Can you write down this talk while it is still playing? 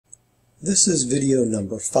This is video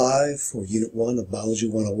number 5 for Unit 1 of Biology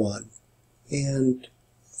 101. And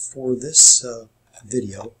for this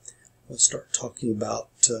video, I'll start talking about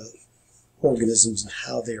organisms and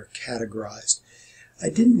how they are categorized. I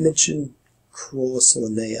didn't mention Corollas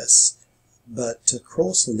linnaeus, but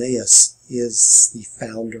Corollas linnaeus is the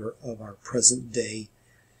founder of our present-day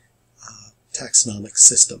taxonomic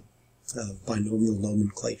system of binomial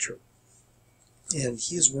nomenclature. And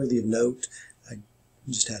he is worthy of note. I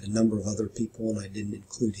just had a number of other people and I didn't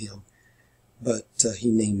include him, but he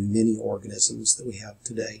named many organisms that we have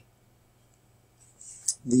today.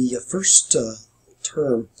 The first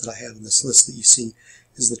term that I have in this list that you see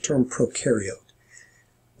is the term prokaryote.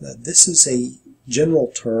 This is a general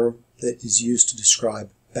term that is used to describe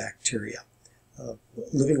bacteria.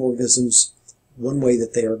 Living organisms, one way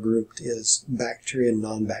that they are grouped is bacteria and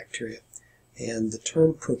non-bacteria. And the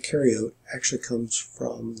term prokaryote actually comes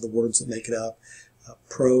from the words that make it up.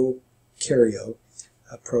 Prokaryo,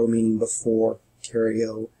 pro meaning before,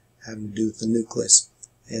 karyo having to do with the nucleus.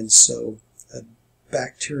 And so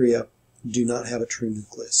bacteria do not have a true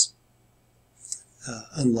nucleus,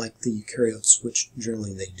 unlike the eukaryotes, which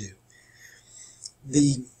generally they do.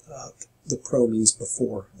 The pro means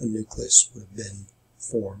before a nucleus would have been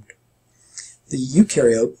formed. The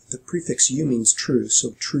eukaryote, the prefix u means true,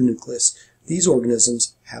 so true nucleus. These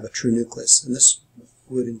organisms have a true nucleus, and this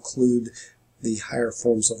would include the higher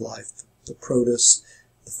forms of life, the protists,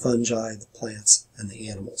 the fungi, the plants, and the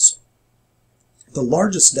animals. The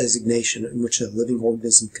largest designation in which a living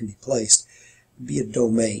organism can be placed would be a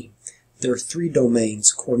domain. There are 3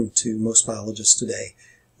 domains according to most biologists today.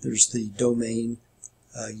 There's the domain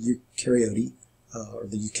eukaryote, or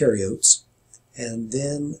the eukaryotes, and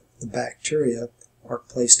then the bacteria are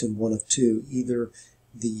placed in one of 2, either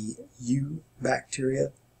the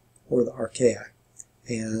eubacteria or the archaea.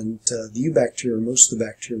 And the eubacteria, or most of the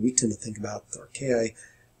bacteria we tend to think about, the archaea,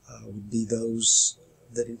 would be those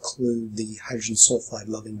that include the hydrogen sulfide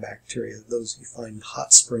loving bacteria, those you find in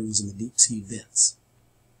hot springs and the deep sea vents.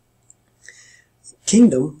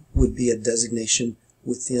 Kingdom would be a designation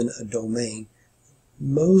within a domain.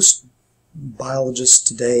 Most biologists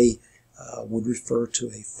today would refer to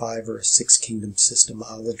a 5 or a 6 kingdom system.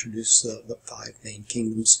 I'll introduce the 5 main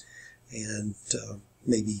kingdoms and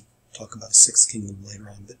maybe talk about a 6th kingdom later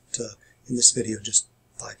on, but in this video just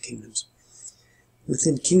 5 kingdoms.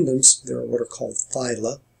 Within kingdoms there are what are called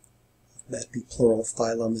phyla. That'd be plural,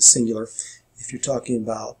 phylum is singular. If you're talking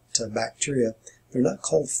about bacteria, they're not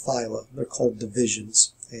called phyla, they're called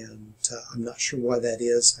divisions, and I'm not sure why that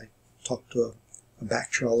is. I talked to a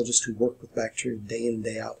bacteriologist who worked with bacteria day in and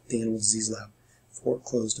day out at the Animal Disease Lab before it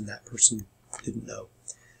closed, and that person didn't know.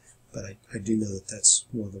 But I do know that that's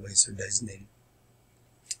one of the ways they're designated.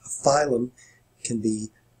 A phylum can be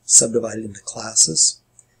subdivided into classes,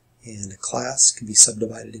 and a class can be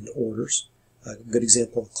subdivided into orders. A good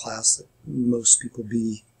example of a class that most people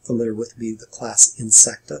be familiar with would be the class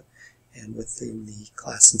Insecta, and within the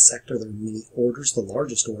class Insecta there are many orders. The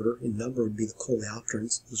largest order in number would be the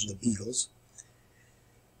coleopterans, those are the beetles.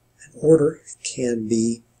 An order can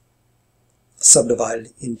be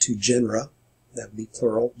subdivided into genera, that would be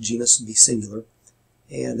plural, genus would be singular,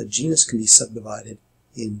 and a genus can be subdivided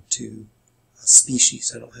into a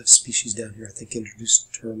species. I don't have species down here, I think I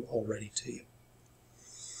introduced the term already to you.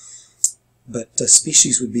 But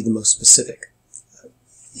species would be the most specific.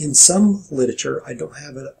 In some literature, I don't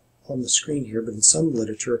have it on the screen here, but in some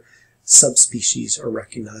literature subspecies are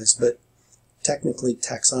recognized, but technically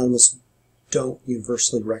taxonomists don't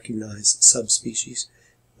universally recognize subspecies.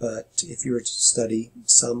 But if you were to study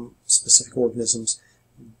some specific organisms,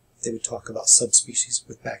 they would talk about subspecies.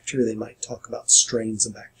 With bacteria, they might talk about strains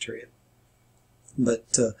of bacteria.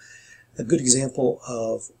 But a good example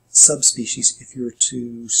of subspecies, if you were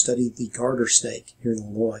to study the garter snake here in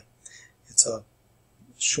Illinois, it's a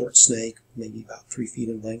short snake, maybe about 3 feet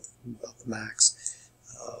in length, about the max.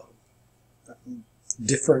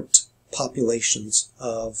 Different populations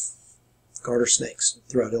of garter snakes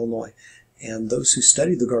throughout Illinois, and those who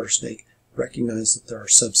study the garter snake recognize that there are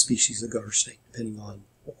subspecies of garter snake depending on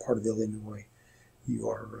what part of Illinois you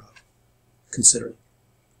are considering.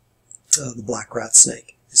 The black rat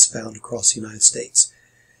snake is found across the United States,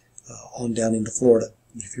 on down into Florida.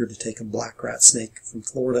 If you were to take a black rat snake from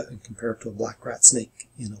Florida and compare it to a black rat snake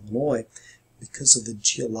in Illinois, because of the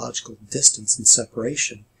geological distance and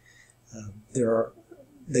separation,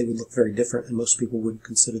 they would look very different, and most people wouldn't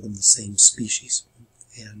consider them the same species.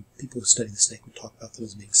 And people who study the snake would talk about them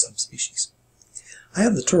as being subspecies. I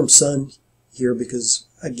have the term sun here because,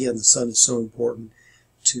 again, the sun is so important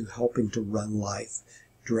to helping to run life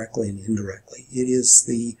directly and indirectly. It is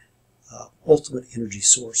the ultimate energy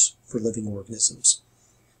source for living organisms.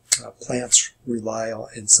 Plants rely on,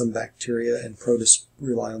 and some bacteria and protists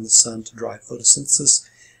rely on the sun to drive photosynthesis,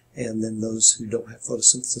 and then those who don't have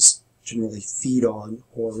photosynthesis generally feed on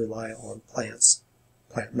or rely on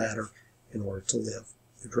plant matter, in order to live,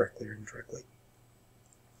 directly or indirectly.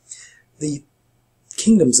 The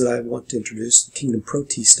kingdoms that I want to introduce, the kingdom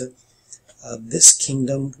Protista, this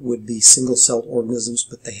kingdom would be single-celled organisms,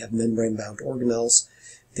 but they have membrane-bound organelles.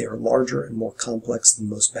 They are larger and more complex than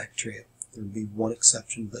most bacteria. There would be one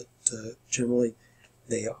exception, but generally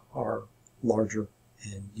they are larger,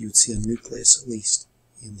 and you would see a nucleus at least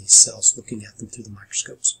in these cells looking at them through the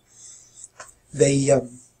microscopes. They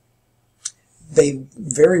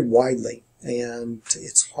vary widely, and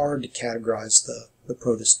it's hard to categorize the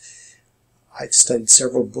protists. I've studied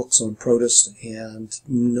several books on protists, and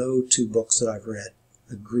no two books that I've read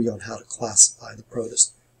agree on how to classify the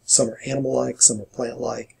protists. Some are animal-like, some are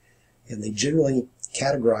plant-like, and they generally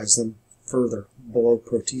categorize them further below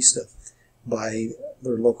Protista by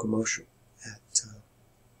their locomotion at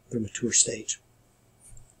their mature stage.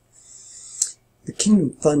 The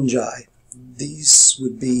kingdom Fungi, these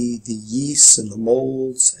would be the yeasts and the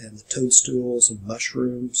molds and the toadstools and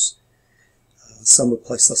mushrooms. Some would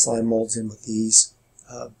place the slime molds in with these.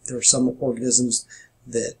 There are some organisms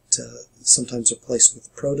that sometimes are placed with the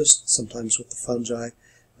protist, sometimes with the fungi,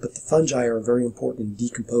 but the fungi are very important in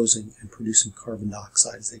decomposing and producing carbon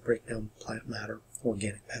dioxide as they break down plant matter,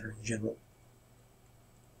 organic matter in general.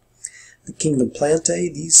 The kingdom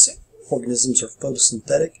Plantae, these organisms are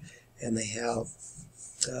photosynthetic, and they have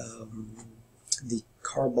the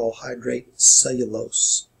carbohydrate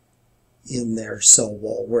cellulose in their cell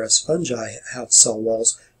wall, whereas fungi have cell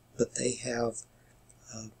walls, but they have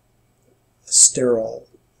a sterol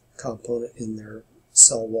component in their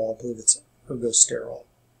cell wall. I believe it's ergosterol.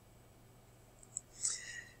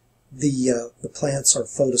 The plants are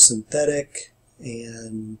photosynthetic,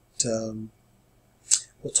 and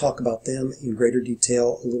we'll talk about them in greater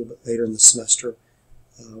detail a little bit later in the semester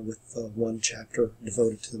with one chapter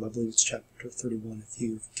devoted to them. I believe it's chapter 31 if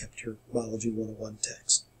you've kept your Biology 101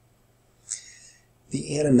 text.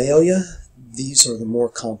 The Animalia, these are the more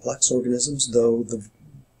complex organisms, though the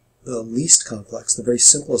least complex, the very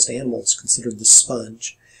simplest animal is considered the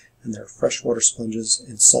sponge. And there are freshwater sponges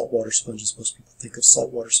and saltwater sponges. Most people think of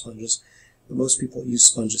saltwater sponges, but most people that use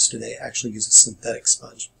sponges today actually use a synthetic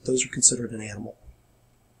sponge. Those are considered an animal.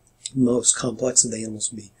 The most complex of the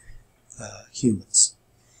animals would be humans.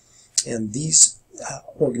 And these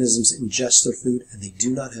organisms ingest their food, and they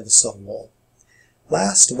do not have a cell wall.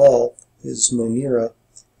 Last of all is Monera,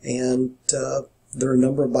 and there are a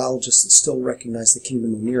number of biologists that still recognize the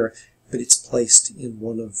kingdom Monera, but it's placed in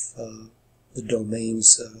one of the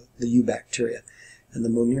domains, the eubacteria. And the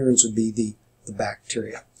Monerans would be the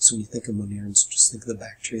bacteria. So when you think of Monerans, just think of the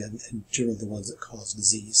bacteria, and generally the ones that cause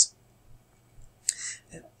disease.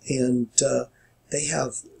 And they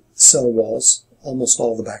have cell walls. Almost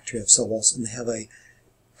all the bacteria have cell walls, and they have a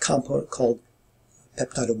component called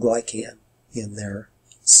peptidoglycan in their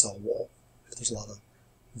cell wall. There's a lot of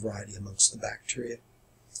variety amongst the bacteria.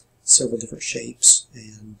 Several different shapes,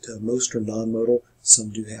 and most are non-modal. Some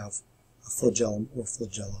do have a flagellum or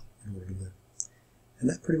flagella in order to move. And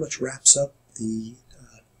that pretty much wraps up the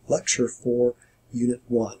lecture for Unit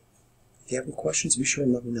 1. If you have any questions, be sure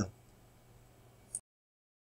and let me know.